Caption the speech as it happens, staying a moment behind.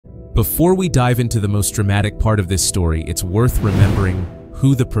Before we dive into the most dramatic part of this story, it's worth remembering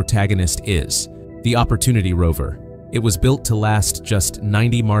who the protagonist is: the Opportunity Rover. It was built to last just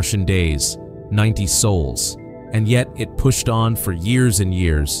 90 Martian days, 90 sols, and yet it pushed on for years and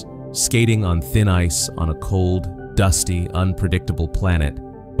years, skating on thin ice on a cold, dusty, unpredictable planet.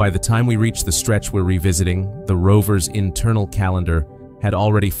 By the time we reach the stretch we're revisiting, the rover's internal calendar had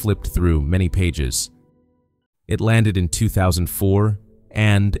already flipped through many pages. It landed in 2004,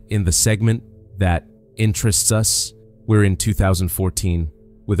 and in the segment that interests us, we're in 2014,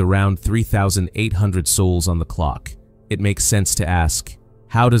 with around 3,800 sols on the clock. It makes sense to ask,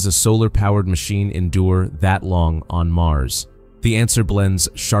 how does a solar-powered machine endure that long on Mars? The answer blends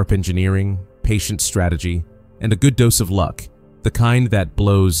sharp engineering, patient strategy, and a good dose of luck, the kind that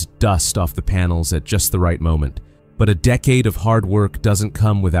blows dust off the panels at just the right moment. But a decade of hard work doesn't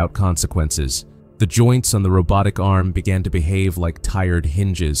come without consequences. The joints on the robotic arm began to behave like tired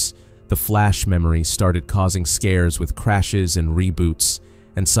hinges. The flash memory started causing scares with crashes and reboots,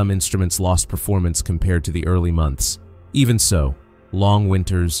 and some instruments lost performance compared to the early months. Even so, long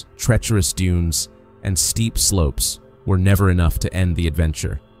winters, treacherous dunes, and steep slopes were never enough to end the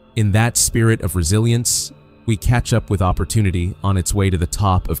adventure. In that spirit of resilience, we catch up with Opportunity on its way to the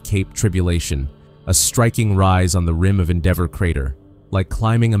top of Cape Tribulation, a striking rise on the rim of Endeavour Crater, like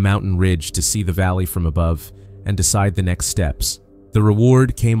climbing a mountain ridge to see the valley from above and decide the next steps. The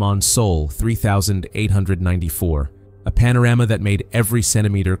reward came on Sol 3,894, a panorama that made every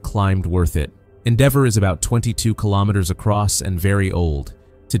centimeter climbed worth it. Endeavour is about 22 kilometers across and very old.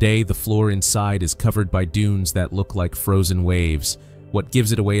 Today, the floor inside is covered by dunes that look like frozen waves. What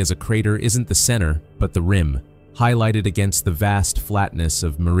gives it away as a crater isn't the center, but the rim, highlighted against the vast flatness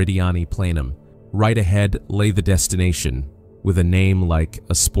of Meridiani Planum. Right ahead lay the destination, with a name like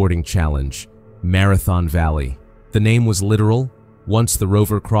a sporting challenge: Marathon Valley. The name was literal. Once the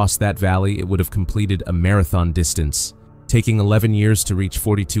rover crossed that valley, it would have completed a marathon distance. Taking 11 years to reach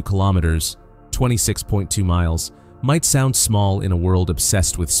 42 kilometers, 26.2 miles, might sound small in a world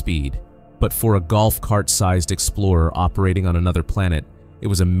obsessed with speed. But for a golf cart-sized explorer operating on another planet, it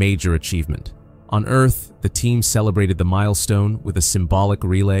was a major achievement. On Earth, the team celebrated the milestone with a symbolic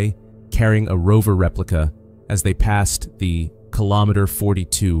relay carrying a rover replica as they passed the kilometer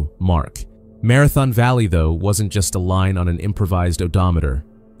 42 mark. Marathon Valley, though, wasn't just a line on an improvised odometer.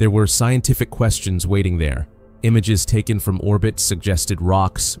 There were scientific questions waiting there. Images taken from orbit suggested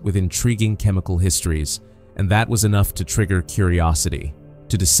rocks with intriguing chemical histories, and that was enough to trigger curiosity.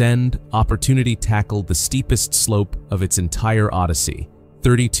 To descend, Opportunity tackled the steepest slope of its entire odyssey,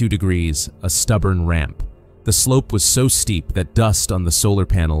 32 degrees, a stubborn ramp. The slope was so steep that dust on the solar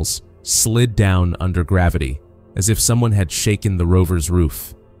panels slid down under gravity, as if someone had shaken the rover's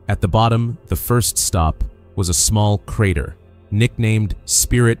roof. At the bottom, the first stop was a small crater, nicknamed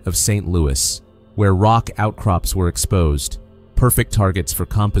Spirit of St. Louis, where rock outcrops were exposed, perfect targets for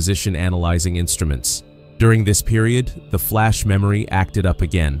composition analyzing instruments. During this period, the flash memory acted up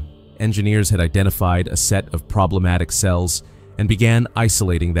again. Engineers had identified a set of problematic cells and began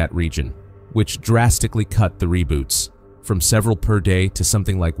isolating that region, which drastically cut the reboots, from several per day to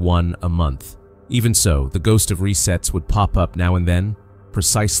something like one a month. Even so, the ghost of resets would pop up now and then,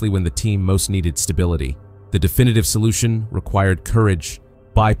 precisely when the team most needed stability. The definitive solution required courage,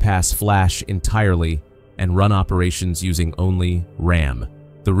 bypass flash entirely, and run operations using only RAM.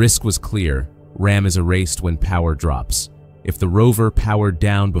 The risk was clear. RAM is erased when power drops. If the rover powered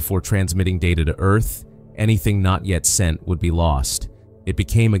down before transmitting data to Earth, anything not yet sent would be lost. It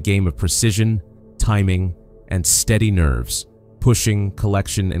became a game of precision, timing, and steady nerves, pushing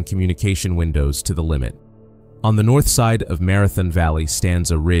collection and communication windows to the limit. On the north side of Marathon Valley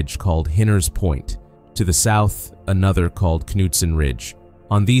stands a ridge called Hinner's Point. To the south, another called Knudsen Ridge.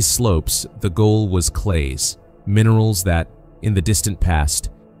 On these slopes, the goal was clays, minerals that, in the distant past,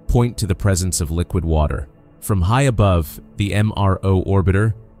 point to the presence of liquid water. From high above, the MRO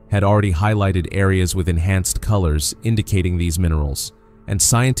orbiter had already highlighted areas with enhanced colors indicating these minerals, and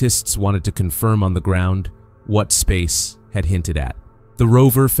scientists wanted to confirm on the ground what space had hinted at. The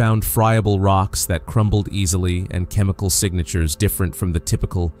rover found friable rocks that crumbled easily and chemical signatures different from the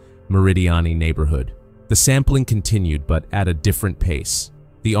typical Meridiani neighborhood. The sampling continued, but at a different pace.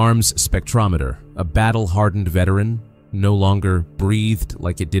 The arm's spectrometer, a battle-hardened veteran, no longer breathed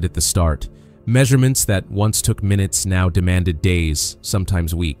like it did at the start. Measurements that once took minutes now demanded days,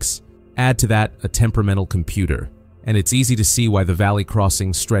 sometimes weeks. Add to that a temperamental computer, and it's easy to see why the valley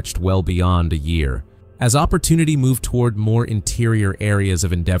crossing stretched well beyond a year. As Opportunity moved toward more interior areas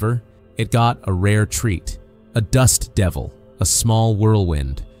of Endeavour, it got a rare treat: a dust devil, a small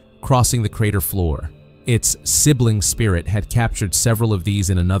whirlwind, crossing the crater floor. Its sibling Spirit had captured several of these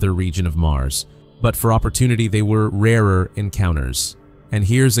in another region of Mars, but for Opportunity they were rarer encounters. And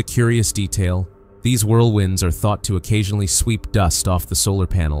here's a curious detail. These whirlwinds are thought to occasionally sweep dust off the solar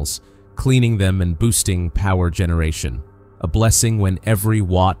panels, cleaning them and boosting power generation. A blessing when every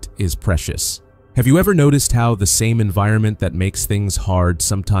watt is precious. Have you ever noticed how the same environment that makes things hard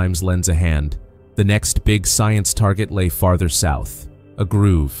sometimes lends a hand? The next big science target lay farther south. A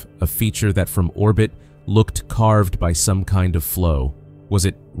groove, a feature that from orbit looked carved by some kind of flow. Was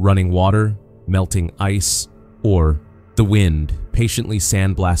it running water, melting ice, or the wind patiently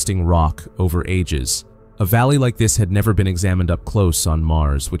sandblasting rock over ages? A valley like this had never been examined up close on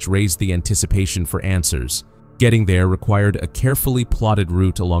Mars, which raised the anticipation for answers. Getting there required a carefully plotted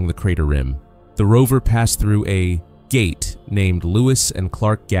route along the crater rim. The rover passed through a gate named Lewis and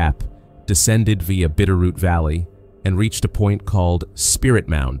Clark Gap, descended via Bitterroot Valley, and reached a point called Spirit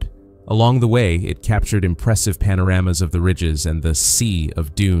Mound. Along the way, it captured impressive panoramas of the ridges and the sea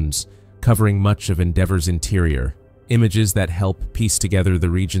of dunes, covering much of Endeavour's interior. Images that help piece together the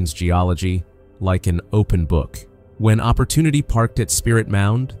region's geology like an open book. When Opportunity parked at Spirit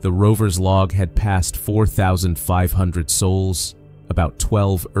Mound, the rover's log had passed 4,500 sols, about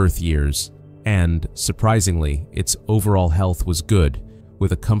 12 Earth years, and, surprisingly, its overall health was good,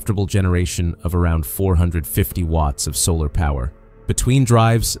 with a comfortable generation of around 450 watts of solar power. Between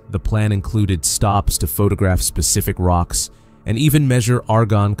drives, the plan included stops to photograph specific rocks and even measure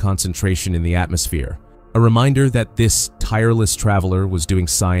argon concentration in the atmosphere. A reminder that this tireless traveler was doing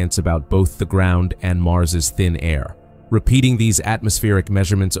science about both the ground and Mars's thin air. Repeating these atmospheric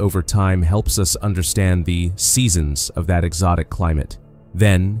measurements over time helps us understand the seasons of that exotic climate.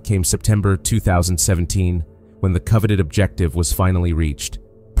 Then came September 2017, when the coveted objective was finally reached,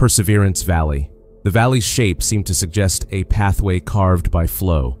 Perseverance Valley. The valley's shape seemed to suggest a pathway carved by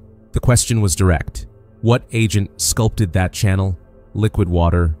flow. The question was direct. What agent sculpted that channel? Liquid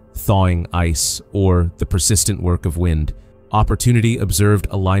water, thawing ice, or the persistent work of wind? Opportunity observed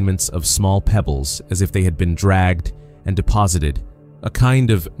alignments of small pebbles as if they had been dragged and deposited, a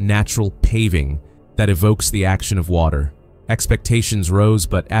kind of natural paving that evokes the action of water. Expectations rose,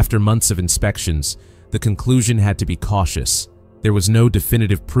 but after months of inspections, the conclusion had to be cautious. There was no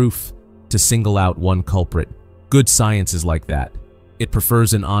definitive proof to single out one culprit. Good science is like that. It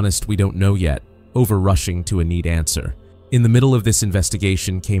prefers an honest "we don't know yet" over rushing to a neat answer. In the middle of this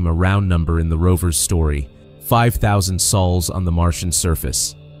investigation came a round number in the rover's story: 5,000 sols on the Martian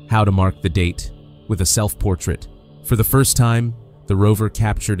surface. How to mark the date? With a self-portrait. For the first time, the rover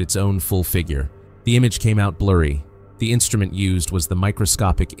captured its own full figure. The image came out blurry. The instrument used was the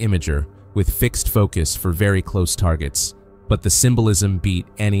microscopic imager, with fixed focus for very close targets. But the symbolism beat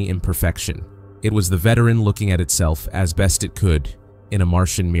any imperfection. It was the veteran looking at itself as best it could in a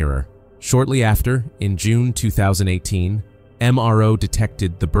Martian mirror. Shortly after, in June 2018, MRO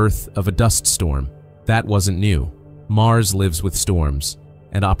detected the birth of a dust storm. That wasn't new. Mars lives with storms,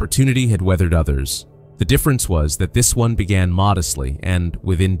 and Opportunity had weathered others. The difference was that this one began modestly and,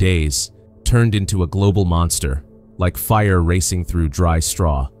 within days, turned into a global monster, like fire racing through dry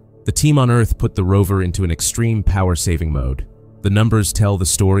straw. The team on Earth put the rover into an extreme power-saving mode. The numbers tell the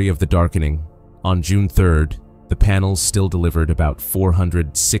story of the darkening. On June 3rd, the panels still delivered about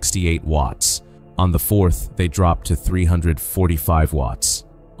 468 watts. On the 4th, they dropped to 345 watts.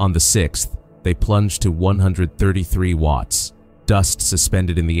 On the 6th, they plunged to 133 watts. Dust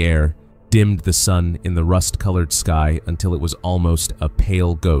suspended in the air dimmed the sun in the rust-colored sky until it was almost a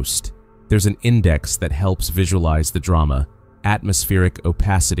pale ghost. There's an index that helps visualize the drama: atmospheric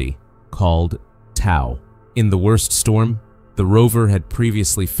opacity, called tau. In the worst storm the rover had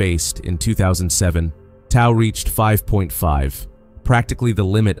previously faced in 2007, tau reached 5.5, practically the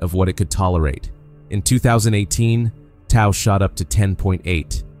limit of what it could tolerate. In 2018, tau shot up to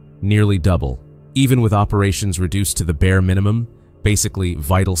 10.8, nearly double. Even with operations reduced to the bare minimum, basically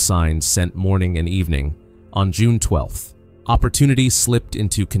vital signs sent morning and evening, on June 12th, Opportunity slipped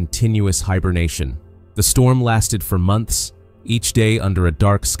into continuous hibernation. The storm lasted for months. Each day under a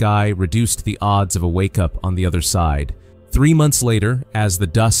dark sky reduced the odds of a wake-up on the other side. 3 months later, as the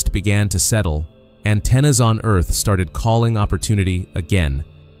dust began to settle, antennas on Earth started calling Opportunity again.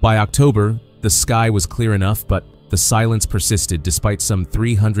 By October, the sky was clear enough, but the silence persisted despite some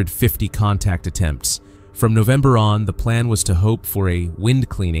 350 contact attempts. From November on, the plan was to hope for a wind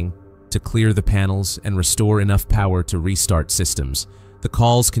cleaning to clear the panels and restore enough power to restart systems. The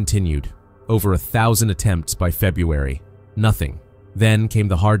calls continued. Over 1,000 attempts by February. Nothing. Then came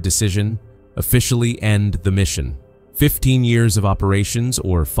the hard decision: officially end the mission. 15 years of operations,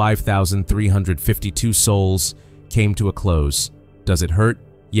 or 5,352 sols, came to a close. Does it hurt?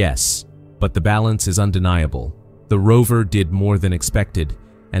 Yes. But the balance is undeniable. The rover did more than expected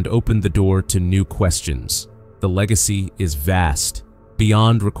and opened the door to new questions. The legacy is vast,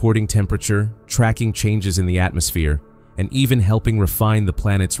 beyond recording temperature, tracking changes in the atmosphere, and even helping refine the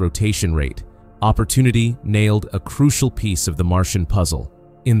planet's rotation rate. Opportunity nailed a crucial piece of the Martian puzzle.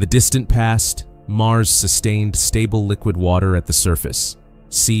 In the distant past, Mars sustained stable liquid water at the surface.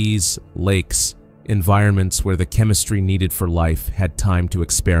 Seas, lakes, environments where the chemistry needed for life had time to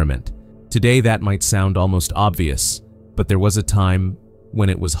experiment. Today that might sound almost obvious, but there was a time when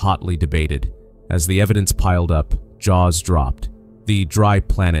it was hotly debated. As the evidence piled up, jaws dropped. The dry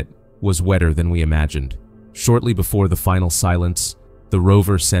planet was wetter than we imagined. Shortly before the final silence, the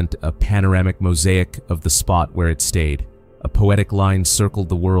rover sent a panoramic mosaic of the spot where it stayed. A poetic line circled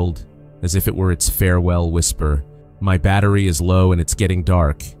the world as if it were its farewell whisper. "My battery is low and it's getting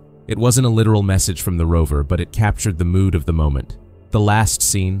dark." It wasn't a literal message from the rover, but it captured the mood of the moment. The last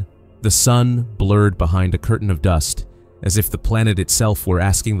scene, the sun blurred behind a curtain of dust, as if the planet itself were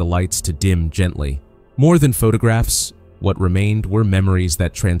asking the lights to dim gently. More than photographs, what remained were memories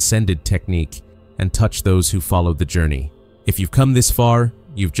that transcended technique and touched those who followed the journey. If you've come this far,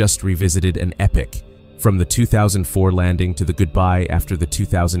 you've just revisited an epic. From the 2004 landing to the goodbye after the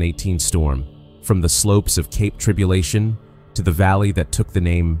 2018 storm. From the slopes of Cape Tribulation to the valley that took the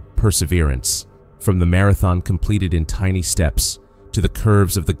name Perseverance. From the marathon completed in tiny steps to the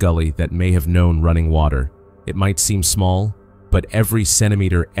curves of the gully that may have known running water. It might seem small, but every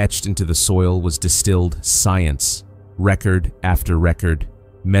centimeter etched into the soil was distilled science. Record after record,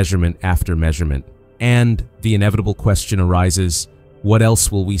 measurement after measurement. And the inevitable question arises, what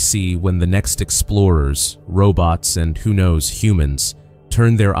else will we see when the next explorers, robots, and who knows, humans,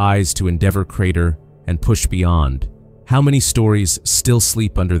 turn their eyes to Endeavour Crater and push beyond? How many stories still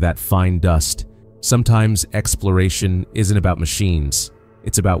sleep under that fine dust? Sometimes exploration isn't about machines,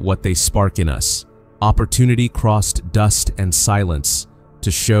 it's about what they spark in us. Opportunity crossed dust and silence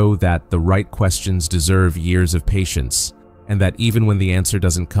to show that the right questions deserve years of patience, and that even when the answer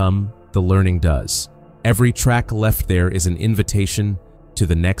doesn't come, the learning does. Every track left there is an invitation to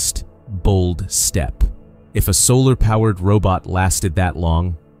the next bold step. If a solar-powered robot lasted that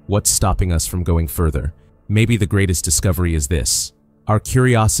long, what's stopping us from going further? Maybe the greatest discovery is this: our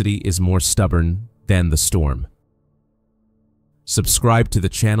curiosity is more stubborn than the storm. Subscribe to the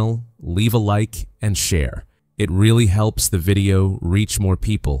channel, leave a like, and share. It really helps the video reach more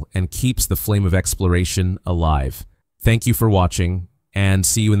people and keeps the flame of exploration alive. Thank you for watching, and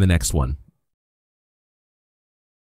see you in the next one.